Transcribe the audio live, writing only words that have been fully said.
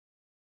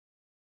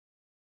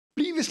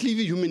Previously,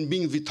 we human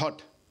beings, we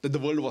thought that the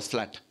world was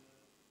flat.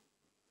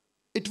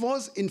 It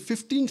was in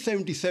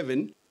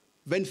 1577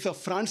 when Sir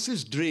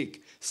Francis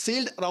Drake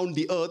sailed around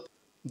the earth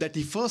that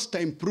he first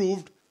time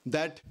proved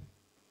that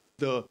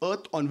the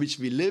earth on which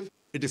we live,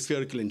 it is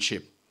spherical in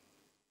shape.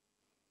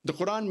 The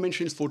Quran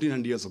mentions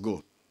 1400 years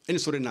ago in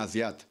Surah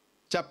Naziyat,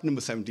 chapter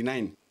number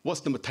 79,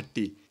 verse number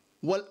 30.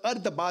 Wal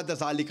arda ba'da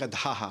zalika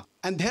dhaha.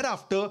 And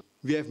thereafter,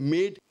 we have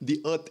made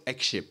the earth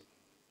egg-shaped.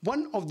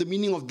 One of the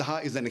meaning of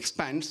daha is an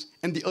expanse,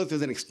 and the earth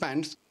is an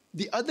expanse.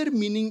 The other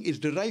meaning is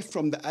derived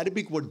from the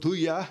Arabic word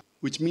duya,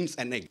 which means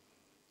an egg.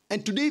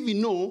 And today we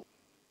know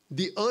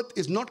the earth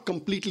is not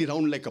completely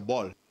round like a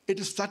ball. It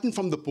is flattened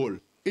from the pole.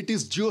 It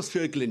is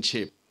geospherical in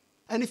shape.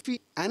 And if we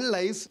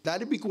analyze, the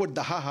Arabic word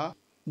dahaha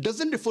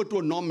doesn't refer to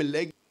a normal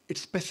egg. It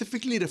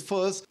specifically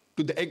refers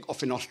to the egg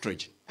of an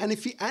ostrich. And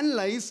if we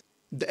analyze,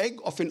 the egg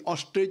of an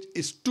ostrich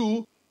is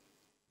too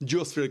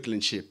geospherical in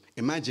shape.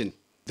 Imagine,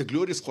 the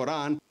glorious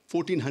Quran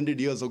 1400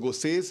 years ago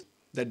says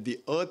that the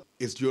earth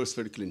is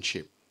geospherical in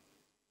shape.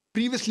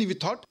 Previously, we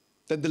thought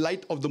that the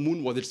light of the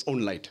moon was its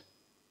own light.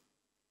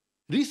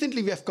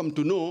 Recently, we have come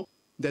to know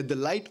that the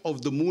light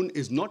of the moon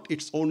is not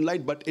its own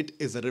light, but it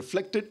is a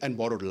reflected and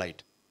borrowed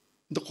light.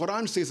 The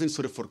Quran says in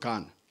Surah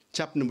Furqan,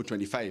 chapter number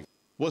 25,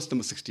 verse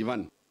number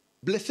 61,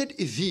 Blessed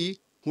is he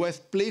who has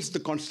placed the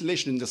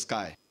constellation in the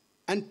sky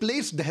and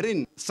placed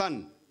therein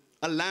sun,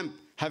 a lamp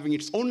having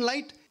its own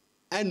light,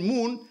 and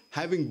moon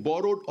having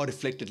borrowed or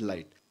reflected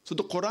light. So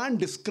the Quran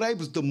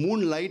describes the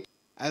moonlight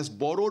as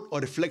borrowed or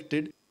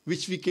reflected,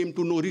 which we came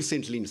to know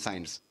recently in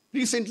science.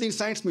 Recently in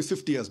science means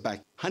 50 years back,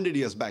 100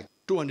 years back,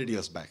 200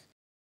 years back.